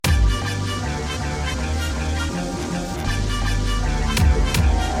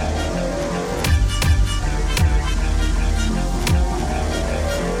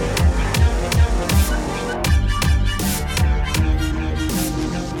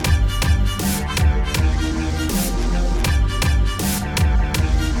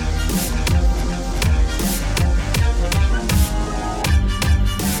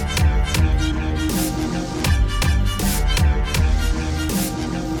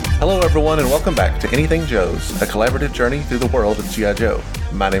Hello, everyone, and welcome back to Anything Joe's, a collaborative journey through the world of G.I. Joe.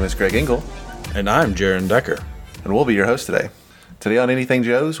 My name is Greg Engel. And I'm Jaron Decker. And we'll be your host today. Today on Anything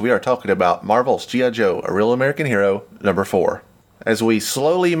Joe's, we are talking about Marvel's G.I. Joe, A Real American Hero, number 4. As we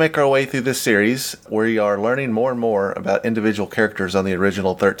slowly make our way through this series, we are learning more and more about individual characters on the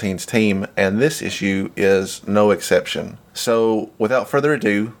original 13's team, and this issue is no exception. So, without further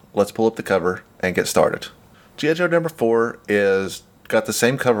ado, let's pull up the cover and get started. G.I. Joe number 4 is got the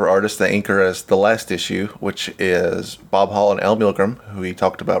same cover artist and inker as the last issue, which is Bob Hall and Al Milgrom, who we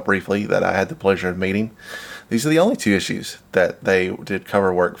talked about briefly, that I had the pleasure of meeting. These are the only 2 issues that they did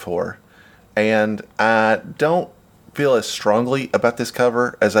cover work for. And I don't feel as strongly about this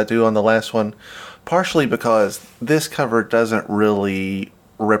cover as I do on the last one, partially because this cover doesn't really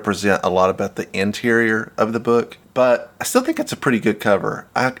represent a lot about the interior of the book, but I still think it's a pretty good cover.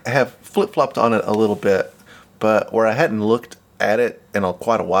 I have flip-flopped on it a little bit, but where I hadn't looked at it in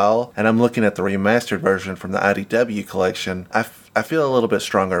quite a while, and I'm looking at the remastered version from the IDW collection, I feel a little bit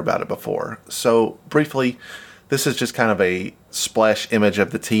stronger about it before. So briefly, this is just kind of a splash image of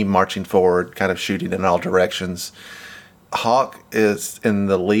the team marching forward, kind of shooting in all directions. Hawk is in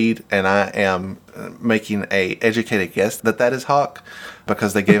the lead, and I am making a educated guess that is Hawk,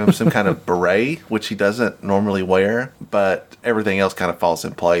 because they gave him some kind of beret, which he doesn't normally wear, but everything else kind of falls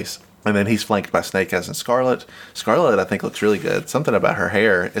in place. And then he's flanked by Snake Eyes and Scarlet. Scarlet, I think, looks really good. Something about her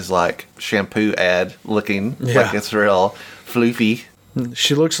hair is like shampoo ad looking, like it's real floofy.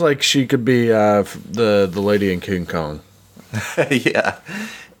 She looks like she could be the lady in King Kong. Yeah.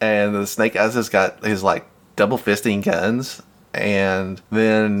 And the Snake Eyes has got his like double fisting guns. And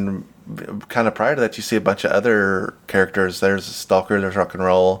then kind of prior to that, you see a bunch of other characters. There's Stalker, there's Rock and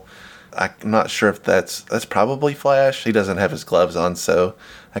Roll. I'm not sure if that's probably Flash. He doesn't have his gloves on, so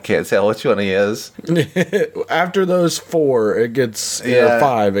I can't tell which one he is. After those 4, it gets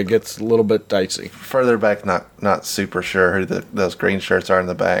 5. It gets a little bit dicey. Further back, not super sure who those green shirts are in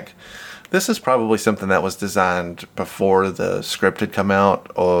the back. This is probably something that was designed before the script had come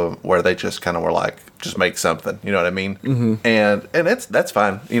out, or where they just kind of were like, just make something. You know what I mean? Mm-hmm. And that's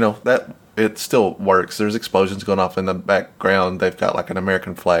fine. You know that. It still works. There's explosions going off in the background. They've got like an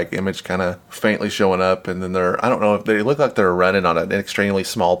American flag image kind of faintly showing up, and then I don't know if they look like they're running on an extremely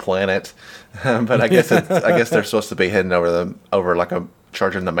small planet, but I guess they're supposed to be heading over like a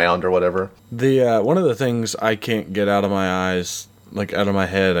charging the mound or whatever. The one of the things I can't get out of my eyes, like out of my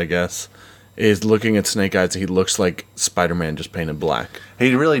head, I guess, is looking at Snake Eyes. He looks like Spider-Man just painted black.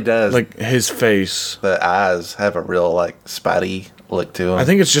 He really does. Like his face. The eyes have a real like Spidey look to him. I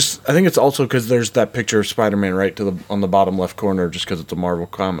think it's also because there's that picture of Spider-Man right on the bottom left corner, just because it's a Marvel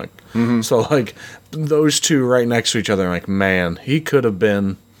comic. Mm-hmm. So like those 2 right next to each other, I'm like, man, he could have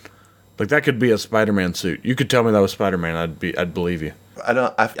been like, that could be a Spider-Man suit. You could tell me that was Spider-Man, I'd believe you.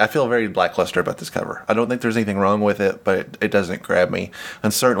 I feel very lackluster about this cover. I don't think there's anything wrong with it, but it doesn't grab me.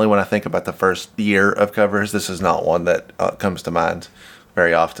 And certainly when I think about the first year of covers, this is not one that comes to mind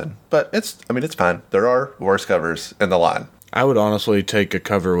very often. But it's fine. There are worse covers in the line. I would honestly take a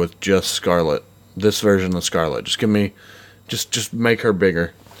cover with just Scarlet. This version of Scarlet. Just give me, just make her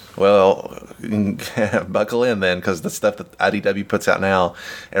bigger. Well, buckle in then, because the stuff that IDW puts out now,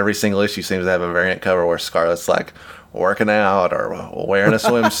 every single issue seems to have a variant cover where Scarlet's like working out or wearing a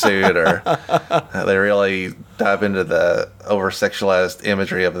swimsuit, or they really dive into the over-sexualized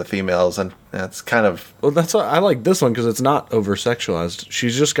imagery of the females, and that's kind of... Well, that's why I like this one, because it's not over-sexualized.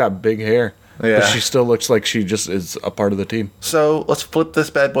 She's just got big hair. Yeah. But she still looks like she just is a part of the team. So let's flip this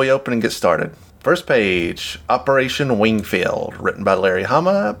bad boy open and get started. First page, Operation Wingfield, written by Larry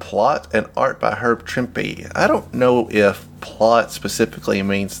Hama, plot and art by Herb Trimpe. I don't know if plot specifically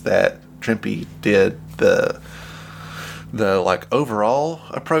means that Trimpe did the like overall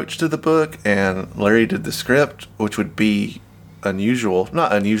approach to the book and Larry did the script, which would be not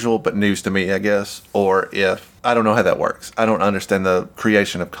unusual, but news to me, I guess, or if I don't know how that works. I don't understand the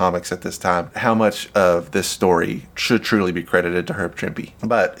creation of comics at this time. How much of this story should truly be credited to Herb Trimpe?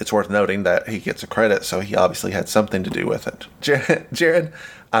 But it's worth noting that he gets a credit, so he obviously had something to do with it. Jared,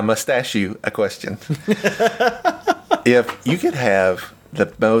 I must ask you a question. If you could have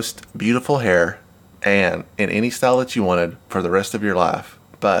the most beautiful hair and in any style that you wanted for the rest of your life,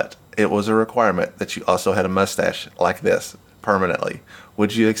 but it was a requirement that you also had a mustache like this permanently,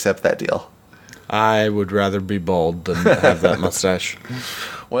 would you accept that deal? I would rather be bald than have that mustache.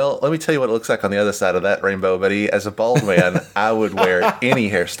 Well, let me tell you what it looks like on the other side of that rainbow, buddy. As a bald man, I would wear any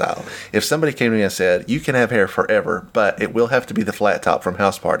hairstyle. If somebody came to me and said, you can have hair forever, but it will have to be the flat top from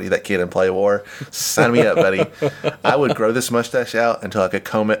House Party that Kid and Play wore, sign me up, buddy. I would grow this mustache out until I could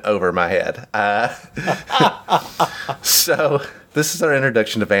comb it over my head. So This is our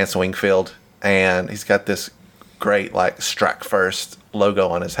introduction to Vance Wingfield, and he's got this great, like, strike first logo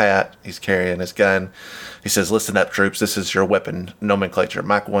on his hat. He's carrying his gun. He says, "Listen up, troops. This is your weapon nomenclature.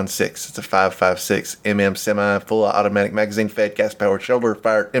 Mach 16. It's a 5.56 mm semi full automatic magazine fed gas powered shoulder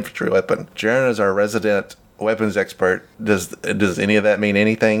fired infantry weapon." Jaron is our resident weapons expert. Does any of that mean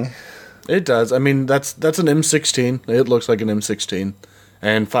anything? It does. I mean, that's an M16. It looks like an M16.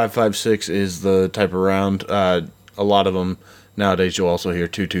 And 5.56 is the type of round. A lot of them nowadays you'll also hear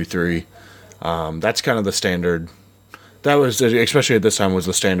 223. That's kind of the standard. That was, especially at this time, was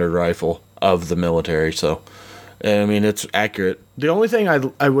the standard rifle of the military. So, I mean, it's accurate. The only thing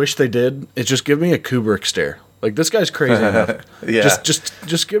I wish they did is just give me a Kubrick stare. Like, this guy's crazy enough. Yeah.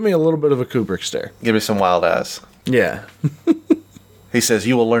 Just give me a little bit of a Kubrick stare. Give me some wild eyes. Yeah. He says,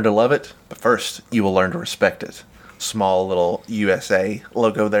 "You will learn to love it, but first you will learn to respect it." Small little USA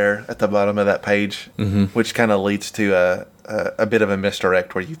logo there at the bottom of that page, which kind of leads to a bit of a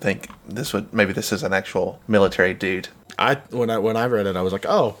misdirect where you think this is an actual military dude. When I read it, I was like,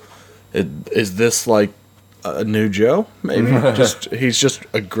 oh, is this like a new Joe? Maybe he's just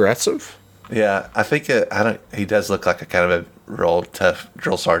aggressive. Yeah, I think he does look like a kind of a real tough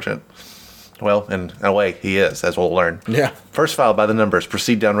drill sergeant. Well, in a way, he is, as we'll learn. Yeah. First file by the numbers.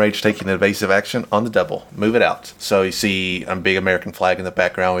 Proceed downrange, taking evasive action on the double. Move it out. So you see a big American flag in the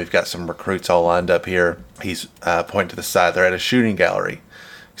background. We've got some recruits all lined up here. He's pointing to the side. They're at a shooting gallery.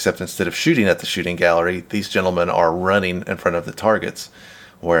 Except instead of shooting at the shooting gallery, these gentlemen are running in front of the targets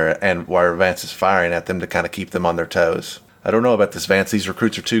where Vance is firing at them to kind of keep them on their toes. "I don't know about this, Vance. These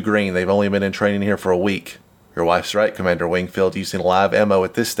recruits are too green. They've only been in training here for a week." "Your wife's right, Commander Wingfield. Using live ammo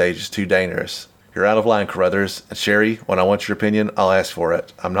at this stage is too dangerous." "You're out of line, Carruthers. And Sherry, when I want your opinion, I'll ask for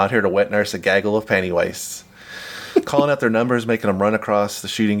it. I'm not here to wet nurse a gaggle of panty wastes." Calling out their numbers, making them run across the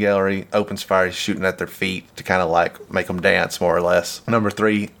shooting gallery, opens fire, he's shooting at their feet to kind of like make them dance, more or less. Number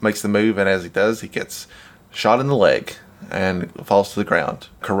 3 makes the move, and as he does, he gets shot in the leg and falls to the ground.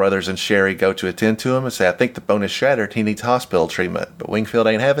 Carruthers and Sherry go to attend to him and say, "I think the bone is shattered. He needs hospital treatment." But Wingfield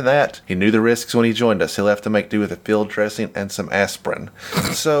ain't having that. He knew the risks when he joined us. He'll have to make do with a field dressing and some aspirin.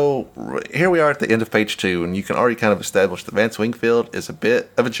 So here we are at the end of page 2, and you can already kind of establish that Vance Wingfield is a bit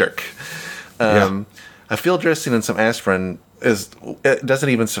of a jerk. A field dressing and some aspirin it doesn't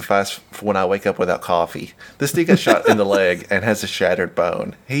even suffice for when I wake up without coffee. This dude got shot in the leg and has a shattered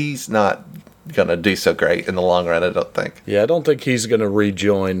bone. He's not gonna do so great in the long run, I don't think. Yeah, I don't think he's gonna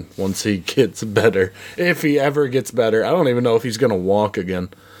rejoin once he gets better. If he ever gets better. I don't even know if he's gonna walk again.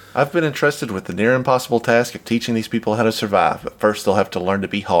 I've been entrusted with the near impossible task of teaching these people how to survive, but first they'll have to learn to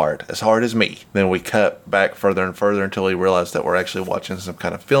be hard as me. Then we cut back further and further until we realize that we're actually watching some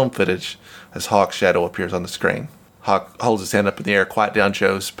kind of film footage as Hawk's shadow appears on the screen. Hawk holds his hand up in the air. "Quiet down,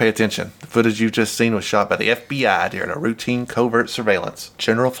 Joes. Pay attention. The footage you've just seen was shot by the FBI during a routine covert surveillance.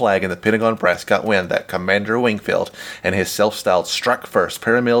 General Flagg and the Pentagon brass got wind that Commander Wingfield and his self-styled Strike First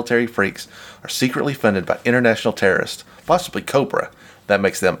paramilitary freaks are secretly funded by international terrorists, possibly Cobra. That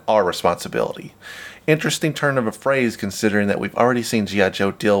makes them our responsibility." Interesting turn of a phrase, considering that we've already seen G.I.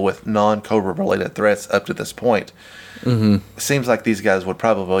 Joe deal with non-Cobra related threats up to this point. It seems like these guys would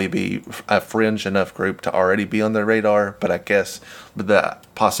probably be a fringe enough group to already be on their radar, but I guess the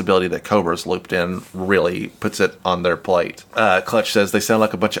possibility that Cobra's looped in really puts it on their plate. Clutch says they sound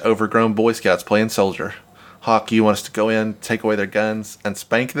like a bunch of overgrown Boy Scouts playing soldier. "Hawk, you want us to go in, take away their guns, and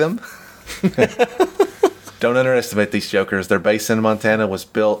spank them?" Don't underestimate these jokers. Their base in Montana was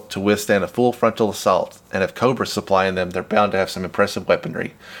built to withstand a full frontal assault, and if Cobra's supplying them, they're bound to have some impressive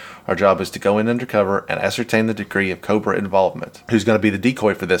weaponry. Our job is to go in undercover and ascertain the degree of Cobra involvement. Who's going to be the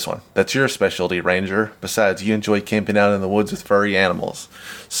decoy for this one? That's your specialty, Ranger. Besides, you enjoy camping out in the woods with furry animals.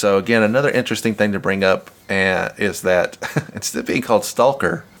 So again, another interesting thing to bring up is that instead of being called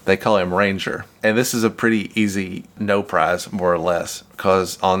Stalker, they call him Ranger. And this is a pretty easy no prize, more or less,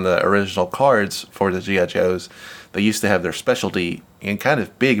 because on the original cards for the G.I. Joes, they used to have their specialty in kind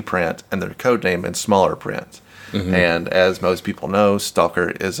of big print and their code name in smaller print. And as most people know,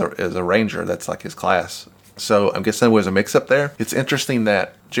 Stalker is a Ranger. That's like his class. So I'm guessing there was a mix-up there. It's interesting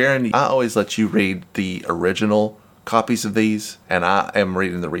that, Jaron, I always let you read the original copies of these, and I am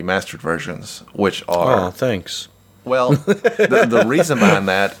reading the remastered versions, which are... Oh, thanks. Well, the reason behind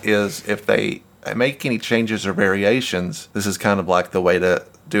that is if they make any changes or variations, this is kind of like the way to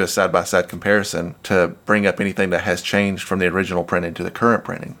do a side-by-side comparison to bring up anything that has changed from the original printing to the current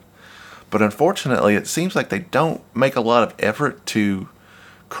printing. But unfortunately, it seems like they don't make a lot of effort to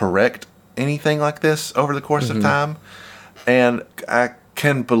correct anything like this over the course of time. And I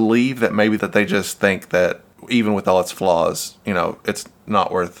can believe that maybe that they just think that even with all its flaws, it's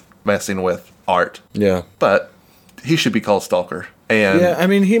not worth messing with art. Yeah. But he should be called Stalker. And Yeah, I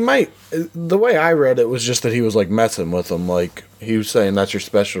mean, he might. The way I read it was just that he was like messing with them. Like he was saying, "That's your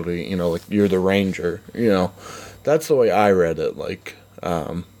specialty." You know, like you're the ranger. You know, that's the way I read it. Like,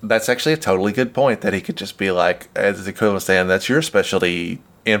 that's actually a totally good point that he could just be like, as the equivalent saying, "That's your specialty,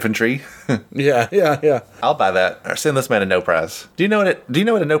 infantry." yeah. I'll buy that. Or send this man a no prize. Do you know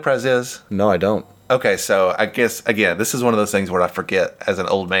what a no prize is? No, I don't. Okay, so I guess again, this is one of those things where I forget as an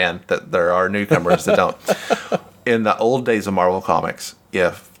old man that there are newcomers that don't. In the old days of Marvel Comics,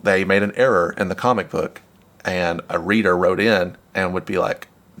 if they made an error in the comic book and a reader wrote in and would be like,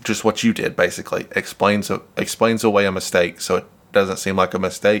 just what you did, basically, explains away a mistake so it doesn't seem like a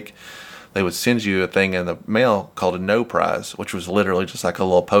mistake, they would send you a thing in the mail called a no prize, which was literally just like a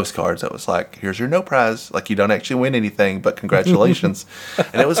little postcard that was like, here's your no prize. Like, you don't actually win anything, but congratulations.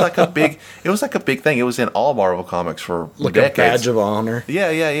 And it was like a big thing. It was in all Marvel Comics for Like decades. a badge of honor. Yeah,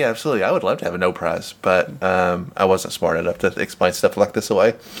 absolutely. I would love to have a no prize, but I wasn't smart enough to explain stuff like this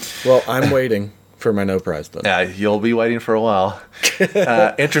away. Well, I'm waiting for my no prize then. Yeah, you'll be waiting for a while.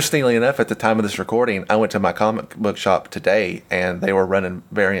 Interestingly enough, at the time of this recording, I went to my comic book shop today, and they were running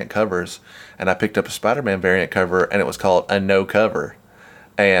variant covers, and I picked up a Spider-Man variant cover, and it was called a no cover,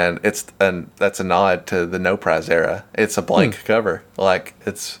 and that's a nod to the no prize era. It's a blank cover. Like,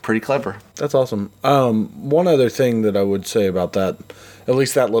 it's pretty clever. That's awesome. One other thing that I would say about that, at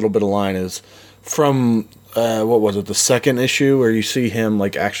least that little bit of line, is from what was it, the second issue where you see him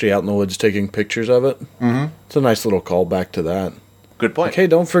like actually out in the woods taking pictures of it. Mm-hmm. It's a nice little callback to that. Good point. Like, hey,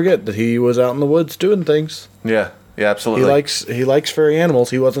 don't forget that he was out in the woods doing things. Yeah, absolutely. He likes furry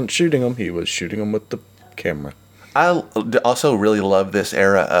animals. He wasn't shooting them. He was shooting them with the camera. I also really love this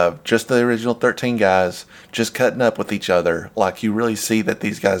era of just the original 13 guys just cutting up with each other. Like, you really see that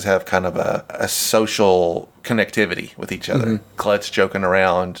these guys have kind of a social connectivity with each other. Mm-hmm. Clutch joking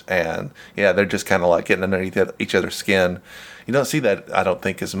around, and yeah, they're just kind of like getting underneath each other's skin. You don't see that, I don't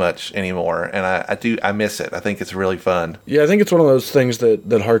think, as much anymore, and I miss it. I think it's really fun. Yeah, I think it's one of those things that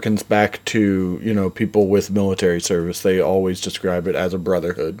harkens back to, you know, people with military service. They always describe it as a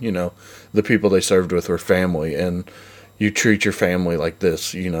brotherhood. You know, the people they served with were family, and you treat your family like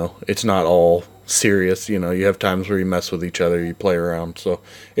this. You know, it's not all serious. You know, you have times where you mess with each other, you play around. So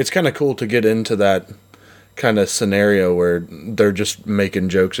it's kind of cool to get into that kind of scenario where they're just making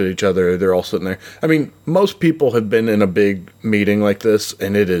jokes at each other. They're all sitting there. I mean, most people have been in a big meeting like this,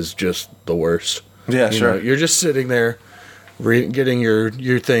 and it is just the worst. Yeah, sure. You're just sitting there getting your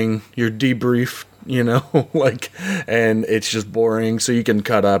thing, your debrief, you know, like, and it's just boring. So you can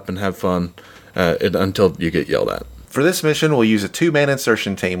cut up and have fun until you get yelled at. For this mission, we'll use a 2-man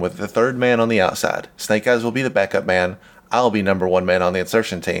insertion team with the third man on the outside. Snake Eyes will be the backup man. I'll be number 1 man on the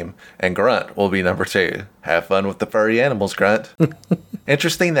insertion team, and Grunt will be number 2. Have fun with the furry animals, Grunt.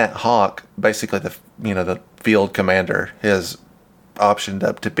 Interesting that Hawk, basically the field commander, is optioned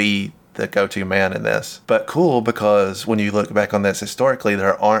up to be the go-to man in this. But cool, because when you look back on this historically,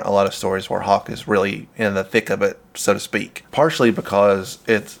 there aren't a lot of stories where Hawk is really in the thick of it, so to speak. Partially because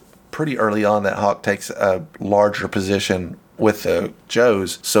it's pretty early on that Hawk takes a larger position with the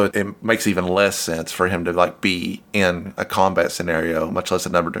Joes, so it makes even less sense for him to like be in a combat scenario, much less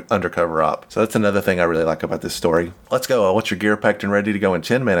an undercover op. So that's another thing I really like about this story. Let's go. I want your gear packed and ready to go in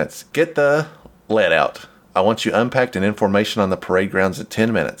 10 minutes. Get the lead out. I want you unpacked and in formation on the parade grounds in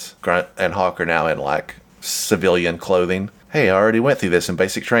 10 minutes. Grunt and Hawk are now in like civilian clothing. Hey, I already went through this in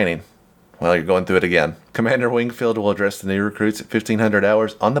basic training. Well, you're going through it again. Commander Wingfield will address the new recruits at 1500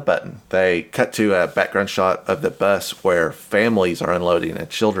 hours on the button. They cut to a background shot of the bus where families are unloading and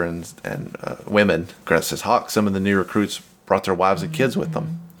children and women. Grunt says, Hawk, some of the new recruits brought their wives and kids with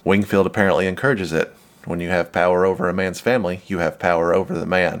them. Wingfield apparently encourages it. When you have power over a man's family, you have power over the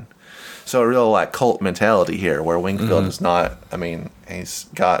man. So a real like cult mentality here where Wingfield is not, I mean,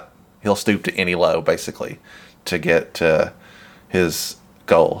 he'll stoop to any low basically to get to his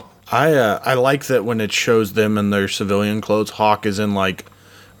goal. I like that when it shows them in their civilian clothes. Hawk is in like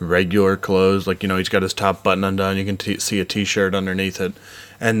regular clothes, like, you know, he's got his top button undone. You can see a t-shirt underneath it,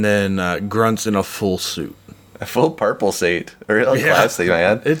 and then Grunt's in a full suit, a full purple suit. Real classy,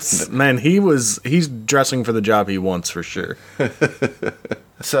 man. He's dressing for the job he wants for sure.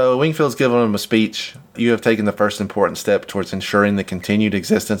 So Wingfield's giving him a speech. You have taken the first important step towards ensuring the continued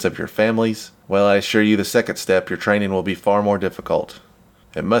existence of your families. Well, I assure you the second step, your training will be far more difficult.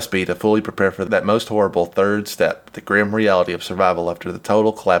 It must be to fully prepare for that most horrible third step, the grim reality of survival after the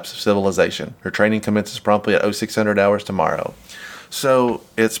total collapse of civilization. Your training commences promptly at 0600 hours tomorrow. So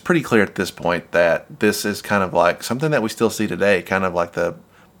it's pretty clear at this point that this is kind of like something that we still see today, kind of like the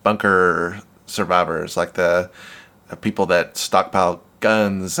bunker survivors, like the people that stockpile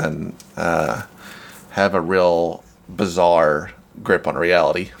guns and have a real bizarre grip on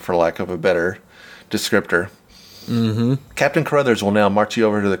reality, for lack of a better descriptor. Mm-hmm. Captain Carruthers will now march you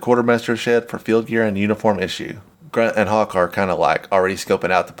over to the quartermaster's shed for field gear and uniform issue. Grunt and Hawk are kind of like already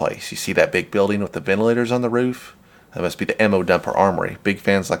scoping out the place. You see that big building with the ventilators on the roof? That must be the ammo dump or armory. Big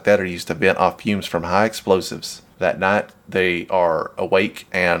fans like that are used to vent off fumes from high explosives. That night, they are awake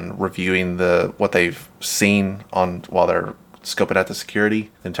and reviewing what they've seen while they're scoping out the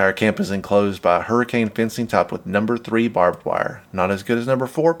security. The entire camp is enclosed by hurricane fencing topped with number 3 barbed wire. Not as good as number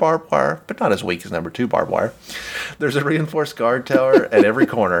 4 barbed wire, but not as weak as number 2 barbed wire. There's a reinforced guard tower at every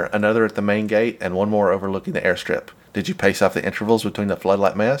corner, another at the main gate, and one more overlooking the airstrip. Did you pace off the intervals between the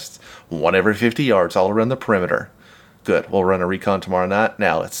floodlight masts? One every 50 yards all around the perimeter. Good. We'll run a recon tomorrow night.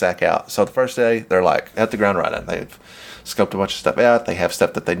 Now let's sack out. So the first day, they're like at the ground running. They've scoped a bunch of stuff out. They have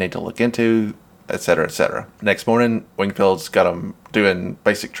stuff that they need to look into, etc., etc. Next morning, Wingfield's got them doing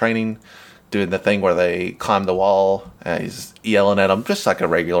basic training, doing the thing where they climb the wall. He's yelling at them just like a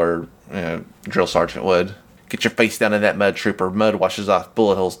regular drill sergeant would. Get your face down in that mud, trooper. Mud washes off.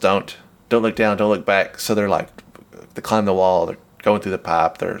 Bullet holes don't. Don't look down. Don't look back. So they're like, they climb the wall. They're going through the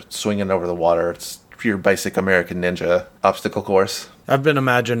pipe. They're swinging over the water. It's your basic American Ninja obstacle course. I've been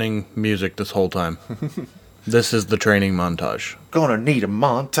imagining music this whole time. This is the training montage. Gonna need a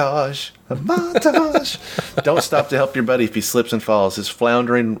montage. A montage. Don't stop to help your buddy if he slips and falls. His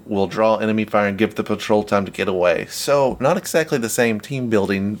floundering will draw enemy fire and give the patrol time to get away. So, not exactly the same team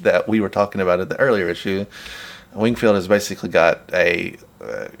building that we were talking about in the earlier issue. Wingfield has basically got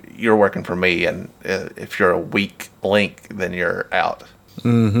you're working for me, and if you're a weak link, then you're out.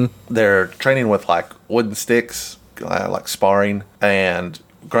 Mm-hmm. They're training with like wooden sticks, like sparring, and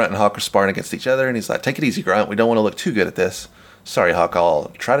Grunt and Hawk are sparring against each other, and he's like, take it easy, Grunt. We don't want to look too good at this. Sorry, Hawk,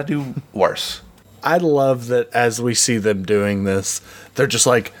 I'll try to do worse. I love that as we see them doing this, they're just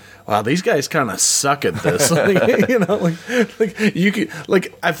like, wow, these guys kind of suck at this. I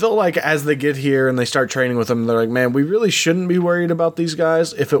feel like as they get here and they start training with them, they're like, man, we really shouldn't be worried about these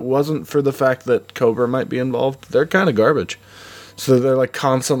guys. If it wasn't for the fact that Cobra might be involved, they're kind of garbage. So they're like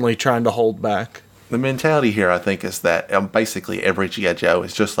constantly trying to hold back. The mentality here, I think, is that basically every G.I. Joe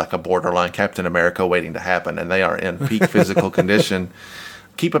is just like a borderline Captain America waiting to happen, and they are in peak physical condition.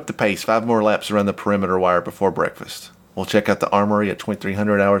 Keep up the pace. 5 more laps around the perimeter wire before breakfast. We'll check out the armory at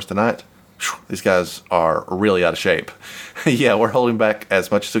 2300 hours tonight. These guys are really out of shape. Yeah, we're holding back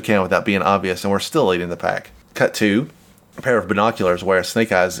as much as we can without being obvious, and we're still leading the pack. Cut to a pair of binoculars where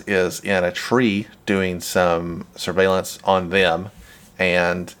Snake Eyes is in a tree doing some surveillance on them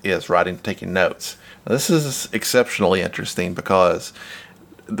and is taking notes. Now, this is exceptionally interesting because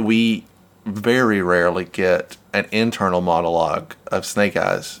we very rarely get an internal monologue of Snake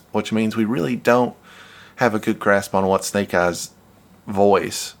Eyes, which means we really don't have a good grasp on what Snake Eyes'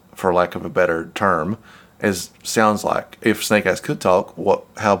 voice, for lack of a better term, sounds like. If Snake Eyes could talk,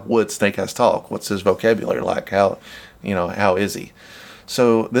 how would Snake Eyes talk? What's his vocabulary like? How is he?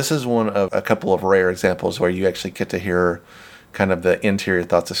 So this is one of a couple of rare examples where you actually get to hear kind of the interior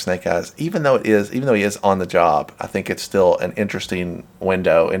thoughts of Snake Eyes. Even though he is on the job, I think it's still an interesting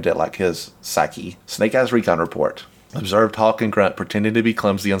window into like his psyche. Snake Eyes recon report. Observed Hawk and Grunt pretending to be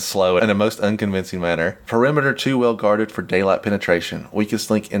clumsy and slow in a most unconvincing manner. Perimeter too well guarded for daylight penetration.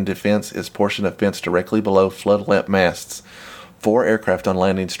 Weakest link in defense is portion of fence directly below flood lamp masts. 4 aircraft on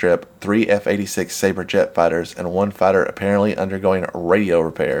landing strip, 3 F-86 Sabre jet fighters, and 1 fighter apparently undergoing radio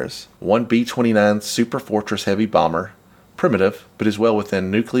repairs. 1 B-29 Super Fortress heavy bomber. Primitive, but is well within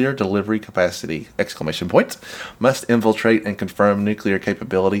nuclear delivery capacity! ! Must infiltrate and confirm nuclear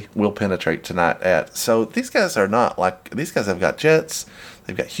capability. Will penetrate tonight at. So these guys are not like, these guys have got jets,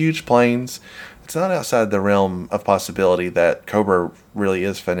 they've got huge planes. It's not outside the realm of possibility that Cobra really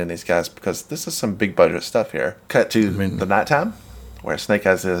is funding these guys, because this is some big budget stuff here. Cut to the nighttime, where Snake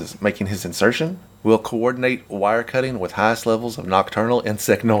Eyes is making his insertion. Will coordinate wire cutting with highest levels of nocturnal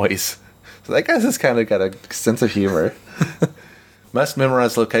insect noise. So that guy's just kind of got a sense of humor. Must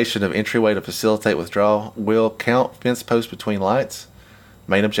memorize location of entryway to facilitate withdrawal. Will count fence posts between lights.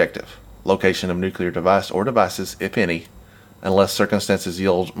 Main objective. Location of nuclear device or devices, if any, unless circumstances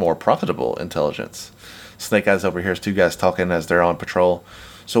yield more profitable intelligence. Snake Eyes overhears 2 guys talking as they're on patrol.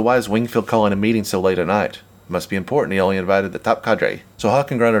 So why is Wingfield calling a meeting so late at night? Must be important. He only invited the top cadre. So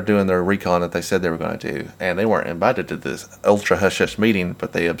Hawk and Grunt are doing their recon that they said they were going to do, and they weren't invited to this ultra hush-hush meeting,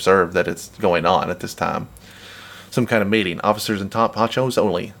 but they observed that it's going on at this time. Some kind of meeting. Officers and top honchos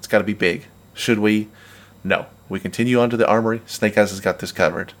only. It's got to be big. Should we? No. We continue on to the armory. Snake Eyes has got this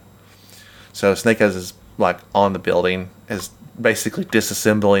covered. So Snake Eyes is like on the building, is basically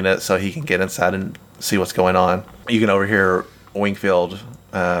disassembling it so he can get inside and see what's going on. You can overhear Wingfield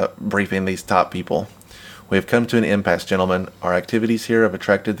briefing these top people. We have come to an impasse, gentlemen. Our activities here have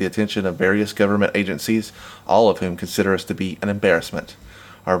attracted the attention of various government agencies, all of whom consider us to be an embarrassment.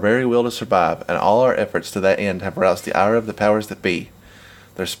 Our very will to survive, and all our efforts to that end have roused the ire of the powers that be.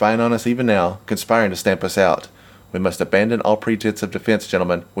 They're spying on us even now, conspiring to stamp us out. We must abandon all pretense of defense,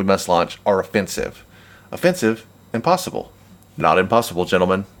 gentlemen. We must launch our offensive. Offensive? Impossible. Not impossible,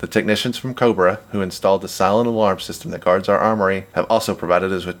 gentlemen. The technicians from Cobra, who installed the silent alarm system that guards our armory, have also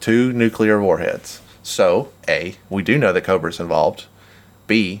provided us with 2 nuclear warheads. So, A, we do know that Cobra's involved.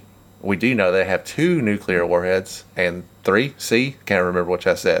 B, we do know they have 2 nuclear warheads. And 3, C, can't remember which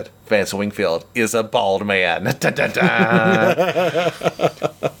I said. Vance Wingfield is a bald man.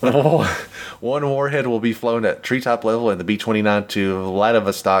 One warhead will be flown at treetop level in the B-29 to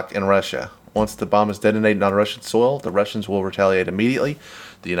Vladivostok in Russia. Once the bomb is detonated on Russian soil, the Russians will retaliate immediately.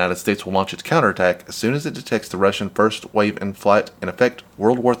 The United States will launch its counterattack. As soon as it detects the Russian first wave in flight, in effect,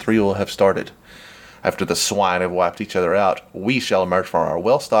 World War III will have started. After the swine have wiped each other out, we shall emerge from our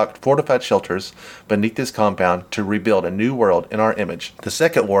well-stocked, fortified shelters beneath this compound to rebuild a new world in our image. The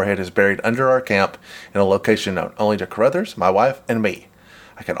second warhead is buried under our camp in a location known only to Carruthers, my wife, and me.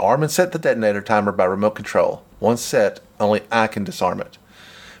 I can arm and set the detonator timer by remote control. Once set, only I can disarm it.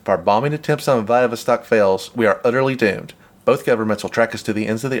 If our bombing attempts on Vladivostok fails, we are utterly doomed. Both governments will track us to the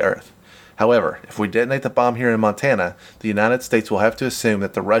ends of the earth. However, if we detonate the bomb here in Montana, the United States will have to assume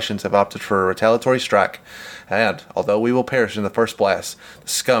that the Russians have opted for a retaliatory strike, and, although we will perish in the first blast, the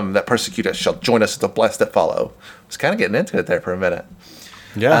scum that persecute us shall join us in the blasts that follow. I was kind of getting into it there for a minute.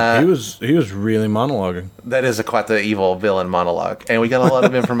 Yeah, he was really monologuing. That is quite the evil villain monologue, and we got a lot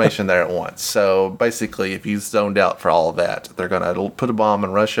of information there at once. So basically, if you zoned out for all of that, they're going to put a bomb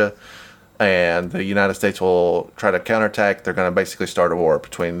in Russia, and the United States will try to counterattack. They're going to basically start a war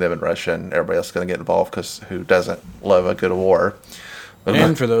between them and Russia, and everybody else is going to get involved because who doesn't love a good war? But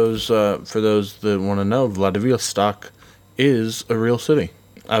and for those that want to know, Vladivostok is a real city.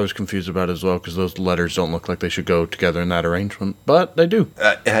 I was confused about it as well because those letters don't look like they should go together in that arrangement, but they do.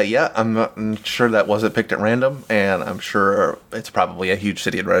 Yeah, I'm sure that wasn't picked at random, and I'm sure it's probably a huge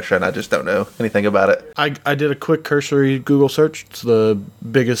city in Russia, and I just don't know anything about it. I did a quick cursory Google search. It's the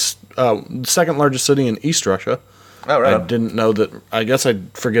biggest, second largest city in East Russia. Oh, right. I didn't know that. I guess I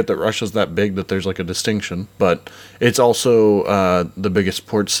forget that Russia's that big that there's like a distinction, but it's also the biggest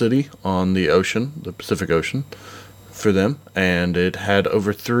port city on the ocean, the Pacific Ocean, for them, and it had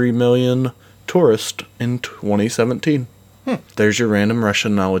over 3 million tourists in 2017. There's your random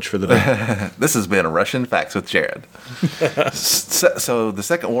Russian knowledge for the day. This has been Russian Facts with Jared. So the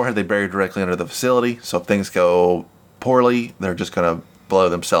second warhead they buried directly under the facility, so if things go poorly, they're just going to blow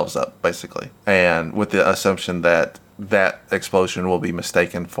themselves up, basically. And with the assumption that that explosion will be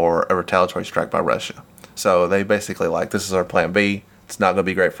mistaken for a retaliatory strike by Russia. So they basically this is our plan B. It's not going to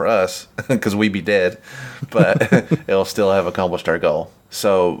be great for us because we'd be dead, but it'll still have accomplished our goal.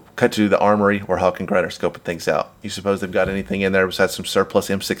 So, cut to the armory where Hawk and Grunt are scoping things out. You suppose they've got anything in there besides some surplus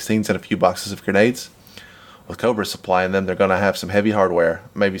M16s and a few boxes of grenades? With Cobra supplying them, they're going to have some heavy hardware,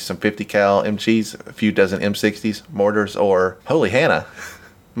 maybe some 50 cal MGs, a few dozen M60s, mortars, or holy Hannah,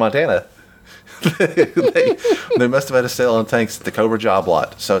 Montana. they must have had a sale on tanks at the Cobra job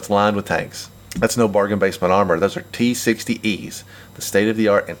lot, so it's lined with tanks. That's no bargain basement armor. Those are T-60Es, the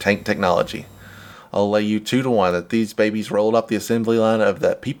state-of-the-art in tank technology. I'll lay you 2 to 1 that these babies rolled off the assembly line of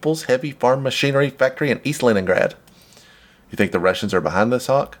the People's Heavy Farm Machinery Factory in East Leningrad. You think the Russians are behind this,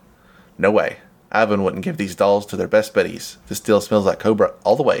 Hawk? No way. Ivan wouldn't give these dolls to their best buddies. This deal smells like Cobra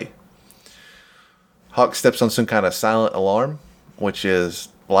all the way. Hawk steps on some kind of silent alarm, which is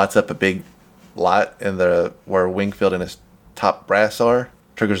lights up a big light in the where Wingfield and his top brass are.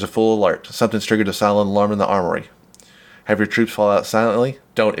 Triggers a full alert. Something's triggered a silent alarm in the armory. Have your troops fall out silently.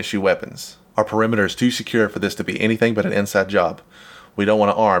 Don't issue weapons. Our perimeter is too secure for this to be anything but an inside job. We don't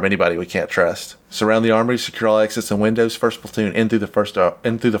want to arm anybody we can't trust. Surround the armory, secure all exits and windows. First platoon in through the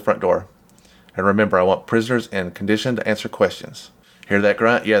front door. And remember, I want prisoners in condition to answer questions. Hear that,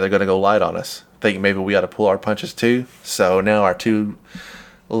 Grunt? Yeah, they're going to go light on us. Think maybe we ought to pull our punches too? So now our 2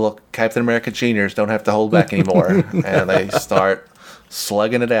 little Captain America Juniors don't have to hold back anymore. And they start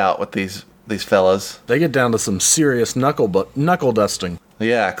slugging it out with these fellas. They get down to some serious knuckle dusting.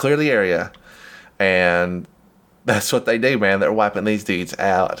 Yeah, clear the area. And that's what they do, man. They're wiping these dudes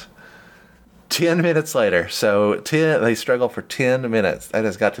out. 10 minutes later. So they struggle for 10 minutes. That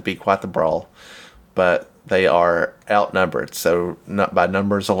has got to be quite the brawl. But they are outnumbered. So not by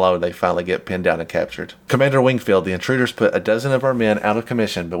numbers alone, they finally get pinned down and captured. Commander Wingfield, the intruders put a dozen of our men out of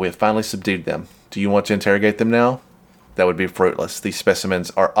commission, but we have finally subdued them. Do you want to interrogate them now? That would be fruitless. These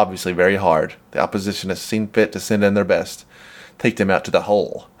specimens are obviously very hard. The opposition has seen fit to send in their best. Take them out to the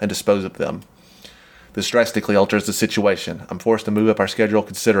hole and dispose of them. This drastically alters the situation. I'm forced to move up our schedule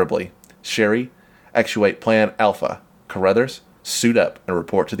considerably. Sherry, actuate Plan Alpha. Carruthers, suit up and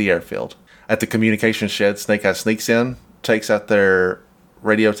report to the airfield. At the communication shed, Snake Eyes sneaks in, takes out their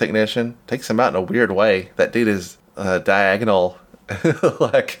radio technician, takes him out in a weird way. That dude is diagonal.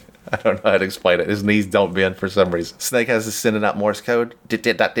 Like, I don't know how to explain it. His knees don't bend for some reason. Snake Eyes is sending out Morse code. Dit.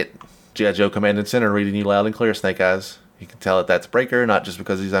 G.I. Joe Command and Center reading you loud and clear, Snake Eyes. You can tell that that's Breaker, not just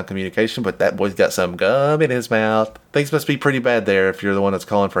because he's on communication, but that boy's got some gum in his mouth. Things must be pretty bad there if you're the one that's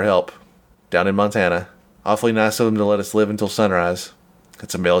calling for help. Down in Montana. Awfully nice of them to let us live until sunrise.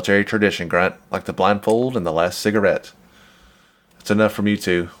 It's a military tradition, Grunt, like the blindfold and the last cigarette. It's enough from you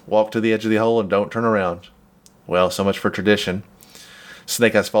two. Walk to the edge of the hole and don't turn around. Well, so much for tradition.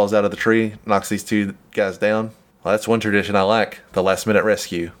 Snake Eyes falls out of the tree, knocks these two guys down. Well, that's one tradition I like, the last-minute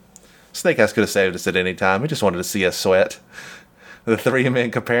rescue. Snake Eyes could have saved us at any time. He just wanted to see us sweat. The three men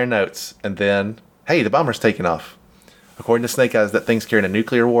compare notes, and then, hey, the bomber's taking off. According to Snake Eyes, that thing's carrying a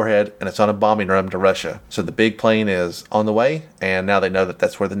nuclear warhead, and it's on a bombing run to Russia. So the big plane is on the way, and now they know that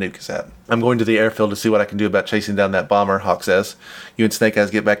that's where the nuke is at. I'm going to the airfield to see what I can do about chasing down that bomber, Hawk says. You and Snake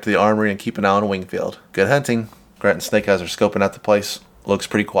Eyes get back to the armory and keep an eye on Wingfield. Good hunting. Grant and Snake Eyes are scoping out the place. Looks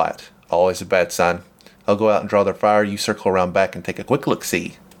pretty quiet. Always a bad sign. I'll go out and draw their fire. You circle around back and take a quick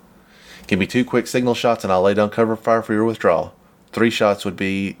look-see. Give me 2 quick signal shots and I'll lay down cover fire for your withdrawal. 3 shots will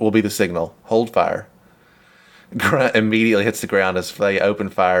be the signal. Hold fire. Grunt immediately hits the ground as they open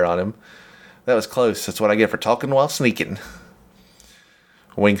fire on him. That was close. That's what I get for talking while sneaking.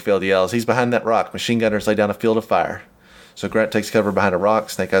 Wingfield yells. He's behind that rock. Machine gunners lay down a field of fire. So Grunt takes cover behind a rock.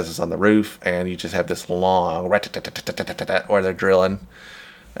 Snake Eyes is on the roof. And you just have this long rat-tat-tat-tat-tat-tat where they're drilling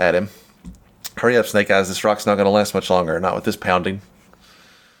at him. Hurry up, Snake Eyes. This rock's not going to last much longer. Not with this pounding.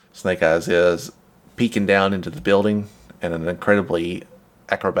 Snake Eyes is peeking down into the building in an incredibly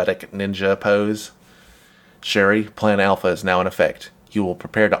acrobatic ninja pose. Sherry, Plan Alpha is now in effect. You will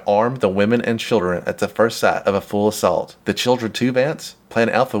prepare to arm the women and children at the first sight of a full assault. The children too, Vance? Plan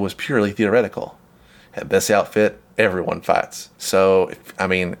Alpha was purely theoretical. At this outfit, everyone fights. So,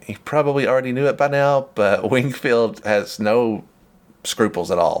 he probably already knew it by now, but Wingfield has no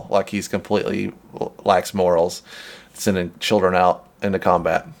scruples at all. Like, he's completely lacks morals, sending children out into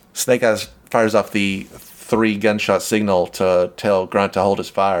combat. Snake Eyes fires off the 3 gunshot signal to tell Grunt to hold his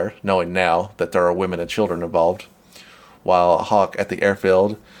fire, knowing now that there are women and children involved. While Hawk at the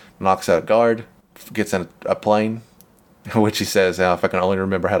airfield knocks out a guard, gets in a plane, which he says, if I can only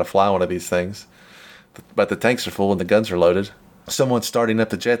remember how to fly one of these things. But the tanks are full and the guns are loaded. Someone's starting up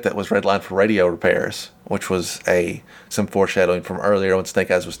the jet that was redlined for radio repairs, which was some foreshadowing from earlier when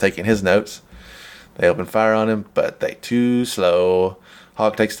Snake Eyes was taking his notes. They open fire on him, but they too slow.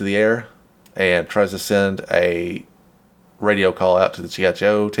 Hawk takes to the air and tries to send a radio call out to the G.I.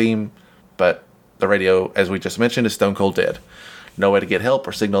 Joe team, but the radio, as we just mentioned, is stone cold dead. No way to get help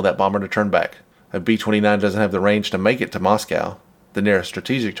or signal that bomber to turn back. A B-29 doesn't have the range to make it to Moscow. The nearest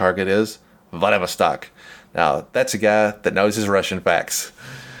strategic target is Vladivostok. Now, that's a guy that knows his Russian facts.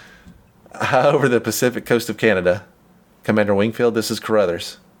 Over the Pacific coast of Canada, Commander Wingfield, this is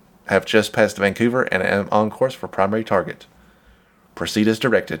Carruthers. I have just passed Vancouver and am on course for primary target. Proceed as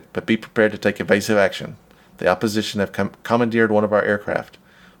directed, but be prepared to take evasive action. The opposition have commandeered one of our aircraft.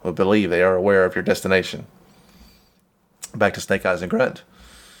 We believe they are aware of your destination. Back to Snake Eyes and Grunt.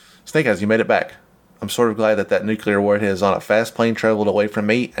 Snake Eyes, you made it back. I'm sort of glad that nuclear warhead is on a fast plane traveled away from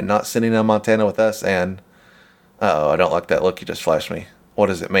me and not sitting in Montana with us and... I don't like that look you just flashed me. What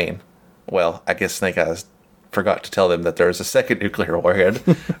does it mean? Well, I guess Snake Eyes forgot to tell them that there is a second nuclear warhead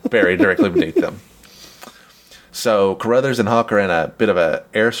buried directly beneath them. So Carruthers and Hawk are in a bit of an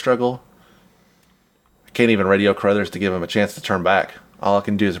air struggle. I can't even radio Carruthers to give him a chance to turn back. All I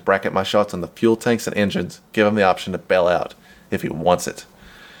can do is bracket my shots on the fuel tanks and engines, give him the option to bail out if he wants it.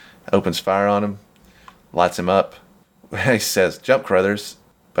 Opens fire on him, lights him up. He says, jump, Carruthers.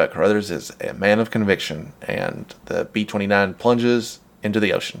 But Carruthers is a man of conviction, and the B-29 plunges into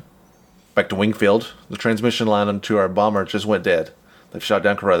the ocean. Back to Wingfield. The transmission line onto our bomber just went dead. They've shot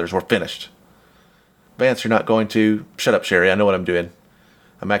down Carruthers. We're finished. Vance, you're not going to... Shut up, Sherry. I know what I'm doing.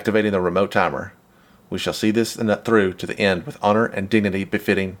 I'm activating the remote timer. We shall see this through to the end with honor and dignity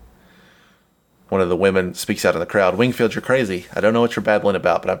befitting. One of the women speaks out in the crowd. Wingfield, you're crazy. I don't know what you're babbling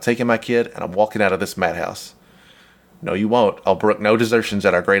about, but I'm taking my kid and I'm walking out of this madhouse. No, you won't. I'll brook no desertions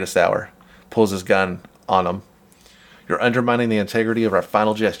at our greatest hour. Pulls his gun on him. You're undermining the integrity of our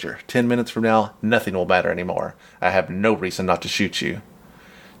final gesture. 10 minutes from now, nothing will matter anymore. I have no reason not to shoot you.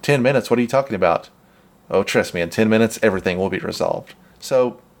 10 minutes? What are you talking about? Oh, trust me, in 10 minutes, everything will be resolved.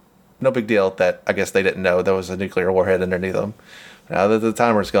 So, no big deal that I guess they didn't know there was a nuclear warhead underneath them. Now that the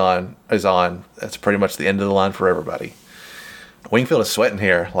timer is on, that's pretty much the end of the line for everybody. Wingfield is sweating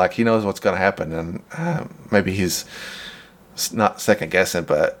here, like he knows what's going to happen, and maybe he's not second guessing,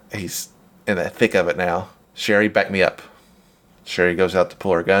 but he's in the thick of it now. Sherry, back me up. Sherry goes out to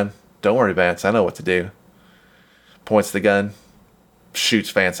pull her gun. Don't worry, Vance, I know what to do. Points the gun,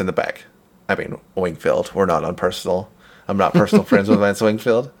 shoots Vance in the back. I mean, Wingfield. We're not on personal. I'm not personal friends with Vance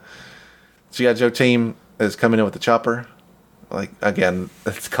Wingfield. G.I. Joe team is coming in with the chopper. Like, again,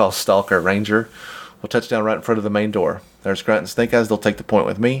 it's called Stalker Ranger. We'll touch down right in front of the main door. There's Grunt and Snake Eyes. They'll take the point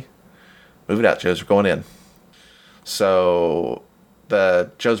with me. Move it out, Joes. We're going in. So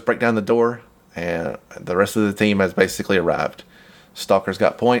the Joes break down the door, and the rest of the team has basically arrived. Stalker's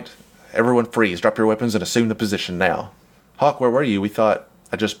got point. Everyone freeze. Drop your weapons and assume the position now. Hawk, where were you? We thought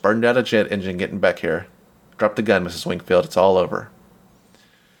I just burned out a jet engine getting back here. Drop the gun, Mrs. Wingfield. It's all over.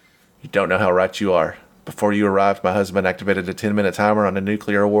 You don't know how right you are. Before you arrived, my husband activated a 10-minute timer on a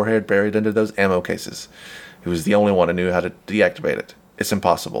nuclear warhead buried under those ammo cases. He was the only one who knew how to deactivate it. It's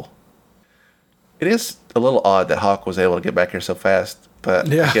impossible. It is a little odd that Hawk was able to get back here so fast, but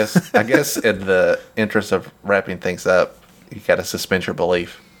yeah. I guess in the interest of wrapping things up, you got to suspend your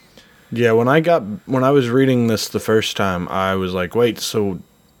belief. Yeah, when I was reading this the first time, I was like, wait, so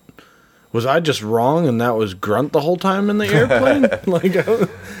was I just wrong and that was Grunt the whole time in the airplane?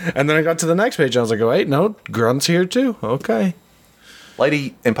 And then I got to the next page and I was like, oh, wait, no, Grunt's here too. Okay.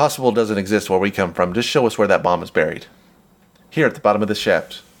 Lady, impossible doesn't exist where we come from. Just show us where that bomb is buried. Here at the bottom of this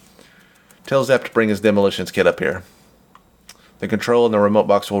shaft. Tell Zap to bring his demolitions kit up here. The control in the remote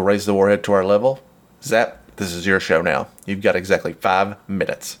box will raise the warhead to our level. Zap, this is your show now. You've got exactly 5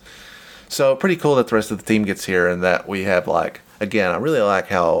 minutes. So pretty cool that the rest of the team gets here and that we have again, I really like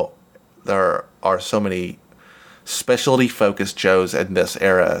how there are so many specialty focused Joes in this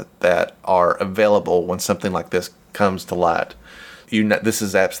era that are available when something like this comes to light. This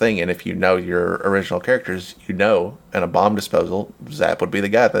is Zap's thing, and if you know your original characters, in a bomb disposal, Zap would be the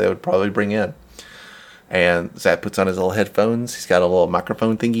guy that they would probably bring in. And Zap puts on his little headphones. He's got a little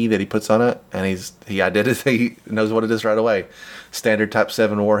microphone thingy that he puts on it, and he knows what it is right away. Standard Type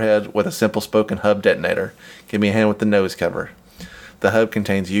 7 warhead with a simple spoken hub detonator. Give me a hand with the nose cover. The hub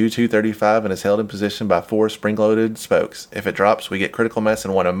contains U-235 and is held in position by 4 spring-loaded spokes. If it drops, we get critical mass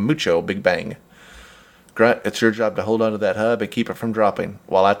and want a mucho big bang. Grunt, it's your job to hold onto that hub and keep it from dropping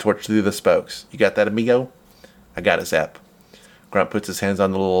while I torch through the spokes. You got that, amigo? I got it, Zap. Grunt puts his hands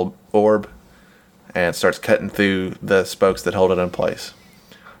on the little orb and starts cutting through the spokes that hold it in place.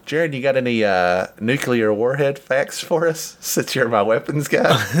 Jared, you got any nuclear warhead facts for us, since you're my weapons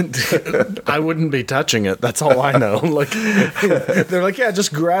guy? I wouldn't be touching it. That's all I know. They're like, yeah,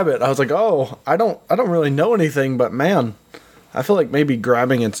 just grab it. I was like, oh, I don't really know anything, but man, I feel like maybe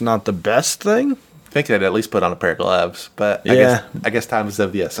grabbing it's not the best thing. I think they'd at least put on a pair of gloves, but I guess time is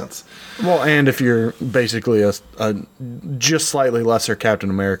of the essence. Well, and if you're basically a just slightly lesser Captain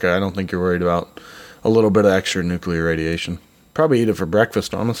America, I don't think you're worried about a little bit of extra nuclear radiation. Probably eat it for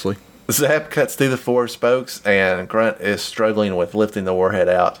breakfast, honestly. Zap cuts through the 4 spokes, and Grunt is struggling with lifting the warhead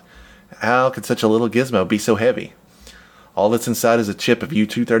out. How could such a little gizmo be so heavy? All that's inside is a chip of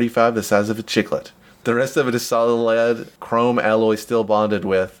U-235 the size of a chiclet. The rest of it is solid lead, chrome alloy still bonded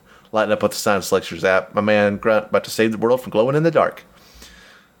with. Lighting up with the science lecture, Zap. My man Grunt about to save the world from glowing in the dark.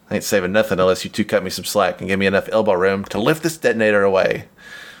 I ain't saving nothing unless you two cut me some slack and give me enough elbow room to lift this detonator away.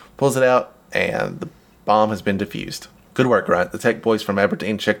 Pulls it out, and the bomb has been defused. Good work, Grunt. The tech boys from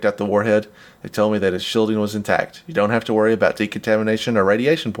Aberdeen checked out the warhead. They told me that its shielding was intact. You don't have to worry about decontamination or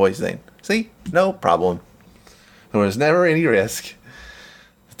radiation poisoning. See? No problem. There was never any risk.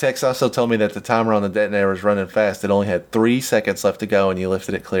 The techs also told me that the timer on the detonator was running fast. It only had 3 seconds left to go, and you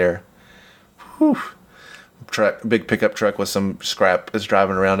lifted it clear. Whew. Big pickup truck with some scrap is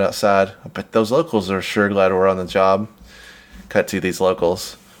driving around outside. I bet those locals are sure glad we're on the job. Cut to these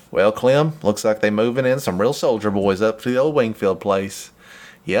locals. Well, Clem, looks like they moving in some real soldier boys up to the old Wingfield place.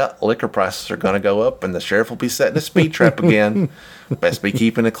 Yeah, liquor prices are going to go up, and the sheriff will be setting a speed trap again. Best be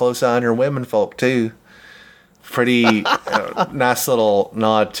keeping a close eye on your women folk, too. Pretty nice little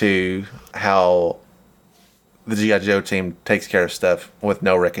nod to how the G.I. Joe team takes care of stuff with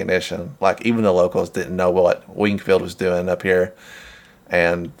no recognition. Like, even the locals didn't know what Wingfield was doing up here,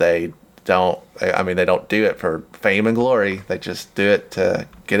 and they don't do it for fame and glory. They just do it to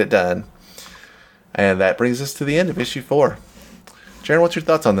get it done. And that brings us to the end of issue 4. Jaron, what's your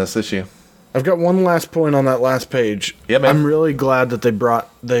thoughts on this issue? I've got one last point on that last page. Yeah, man. I'm really glad that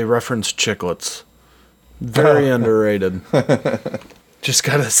they referenced chiclets. Very underrated. Just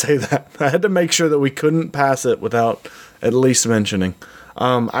gotta say that. I had to make sure that we couldn't pass it without at least mentioning.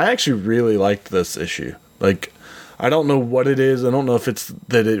 I actually really liked this issue. I don't know what it is. I don't know if it's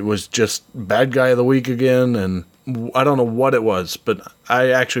that it was just bad guy of the week again, and I don't know what it was, but I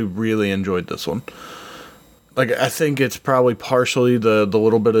actually really enjoyed this one. Like, I think it's probably partially the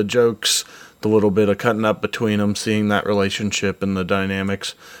little bit of jokes, the little bit of cutting up between them, seeing that relationship and the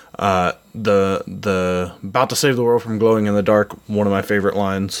dynamics. The about to save the world from glowing in the dark, one of my favorite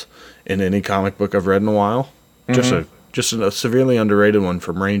lines in any comic book I've read in a while. Mm-hmm. Just a severely underrated one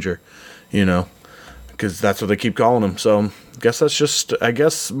from Ranger, because that's what they keep calling him. So I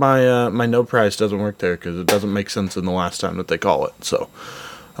guess my my no prize doesn't work there because it doesn't make sense in the last time that they call it. So,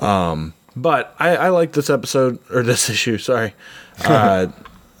 but I like this episode or this issue. Sorry,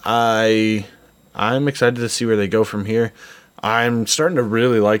 I'm excited to see where they go from here. I'm starting to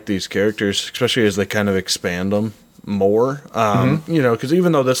really like these characters, especially as they kind of expand them more. Because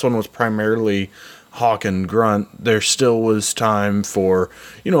even though this one was primarily Hawk and Grunt, there still was time for,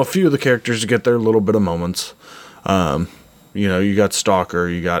 a few of the characters to get their little bit of moments. You got Stalker,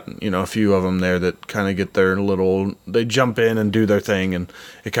 you got, a few of them there that kind of get their little, they jump in and do their thing, and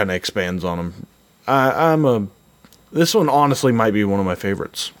it kind of expands on them. This one honestly might be one of my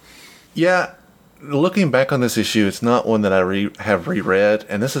favorites. Yeah, looking back on this issue, it's not one that I have reread,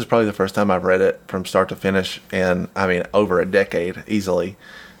 and this is probably the first time I've read it from start to finish in, over a decade, easily.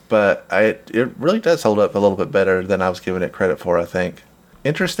 But it really does hold up a little bit better than I was giving it credit for, I think.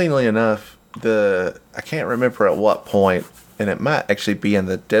 Interestingly enough, I can't remember at what point, and it might actually be in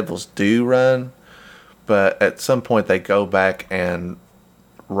the Devil's Due run, but at some point they go back and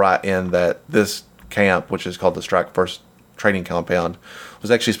write in that this camp, which is called the Strike First Training Compound,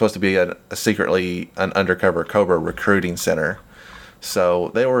 was actually supposed to be secretly an undercover Cobra recruiting center.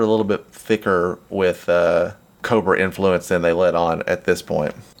 So they were a little bit thicker with Cobra influence than they let on at this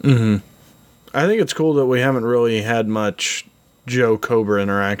point. Mm-hmm. I think it's cool that we haven't really had much Joe Cobra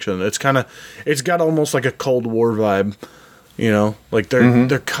interaction. It's got almost like a Cold War vibe, like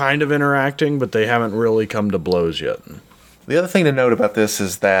they're kind of interacting, but they haven't really come to blows yet. The other thing to note about this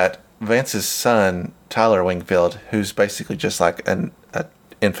is that Vance's son, Tyler Wingfield, who's basically just like an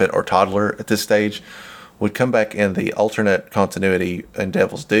infant or toddler at this stage, would come back in the alternate continuity in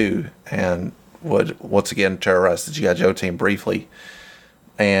Devil's Due and would once again terrorize the G.I. Joe team briefly.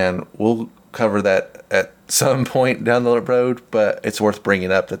 And we'll cover that at some point down the road, but it's worth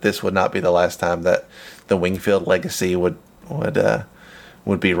bringing up that this would not be the last time that the Wingfield legacy would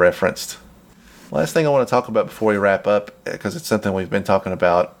be referenced. Last thing I want to talk about before we wrap up, because it's something we've been talking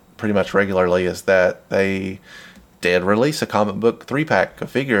about pretty much regularly, is that they did release a comic book 3-pack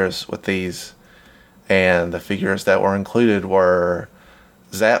of figures with these, and the figures that were included were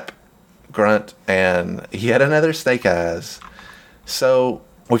Zap, Grunt, and yet another Snake Eyes. So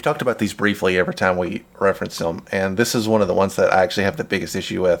we've talked about these briefly every time we reference them, and this is one of the ones that I actually have the biggest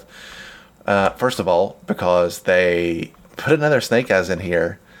issue with. First of all, because they put another Snake Eyes in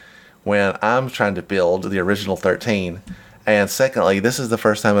here when I'm trying to build the original 13. And secondly, this is the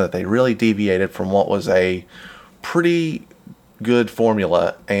first time that they really deviated from what was a pretty good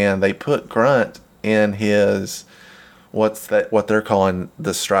formula, and they put Grunt in his what they're calling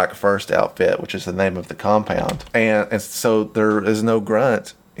the Strike First outfit, which is the name of the compound. And so there is no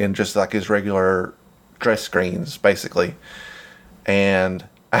Grunt in just like his regular dress screens, basically. And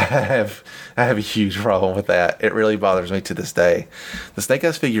I have a huge problem with that. It really bothers me to this day. The Snake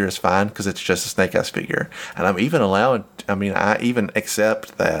Eyes figure is fine because it's just a Snake Eyes figure. And I even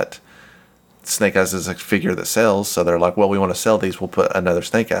accept that Snake Eyes is a figure that sells, so they're like, well, we want to sell these, we'll put another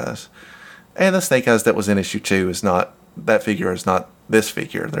Snake Eyes. And the Snake Eyes that was in issue 2 is not, that figure is not this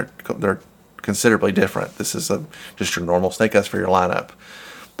figure. They're considerably different. This is just your normal Snake Eyes for your lineup.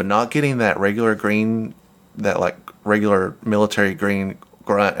 But not getting that regular green, that like regular military green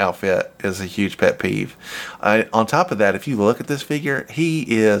Grunt outfit is a huge pet peeve. On top of that, if you look at this figure, he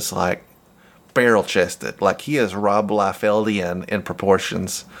is like barrel chested, like he is Rob Liefeldian in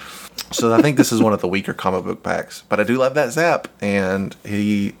proportions. So I think this is one of the weaker comic book packs, but I do love that Zap, and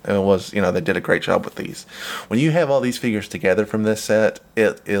he was, they did a great job with these. When you have all these figures together from this set,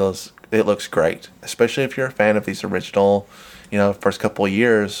 it looks great, especially if you're a fan of these original, first couple of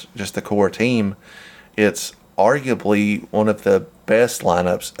years, just the core team. It's arguably one of the best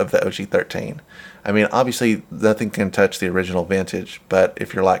lineups of the OG-13. I mean, obviously, nothing can touch the original vintage, but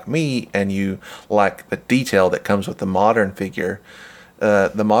if you're like me and you like the detail that comes with the modern figure,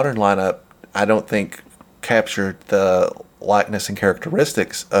 the modern lineup, I don't think, captured the likeness and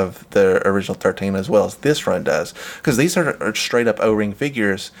characteristics of the original 13 as well as this run does. Because these are straight up O-ring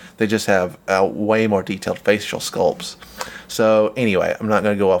figures. They just have way more detailed facial sculpts. So anyway, I'm not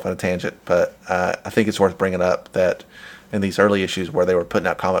going to go off on a tangent, but I think it's worth bringing up that in these early issues where they were putting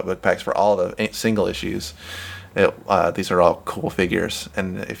out comic book packs for all the single issues, These are all cool figures,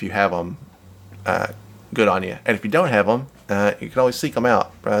 and if you have them, good on you. And if you don't have them, you can always seek them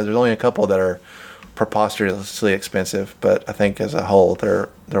out. There's only a couple that are preposterously expensive, but I think as a whole, they're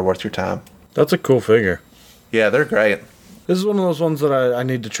worth your time. That's a cool figure. Yeah, they're great. This is one of those ones that I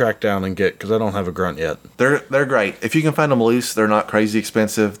need to track down and get because I don't have a grunt yet. They're great. If you can find them loose, they're not crazy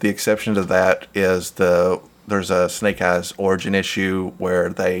expensive. The exception to that is there's a Snake Eyes origin issue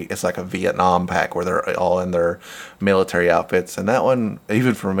where it's like a Vietnam pack where they're all in their military outfits, and that one,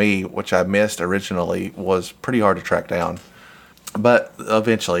 even for me, which I missed originally, was pretty hard to track down. But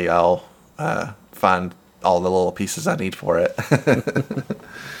eventually, I'll find all the little pieces I need for it.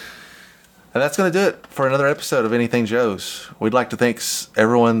 And that's going to do it for another episode of Anything Joe's. We'd like to thank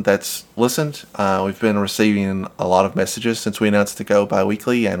everyone that's listened. We've been receiving a lot of messages since we announced to go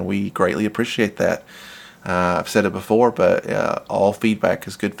bi-weekly, and we greatly appreciate that. I've said it before, but all feedback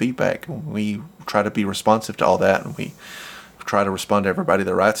is good feedback. We try to be responsive to all that, and we try to respond to everybody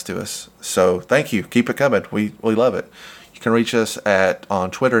that writes to us. So thank you. Keep it coming. We love it. You can reach us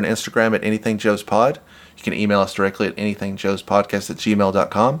on Twitter and Instagram at Anything Joe's Pod. You can email us directly at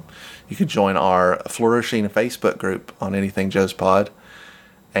anythingjoespodcast@gmail.com. You can join our flourishing Facebook group on Anything Joe's Pod.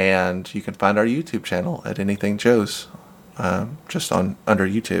 And you can find our YouTube channel at Anything Joe's. Just under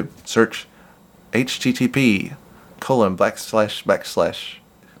YouTube. Search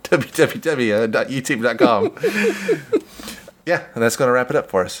http://www.youtube.com. Yeah, and that's going to wrap it up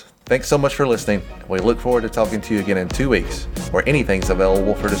for us. Thanks so much for listening. We look forward to talking to you again in 2 weeks, where anything's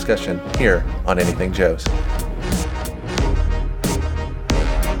available for discussion here on Anything Joe's.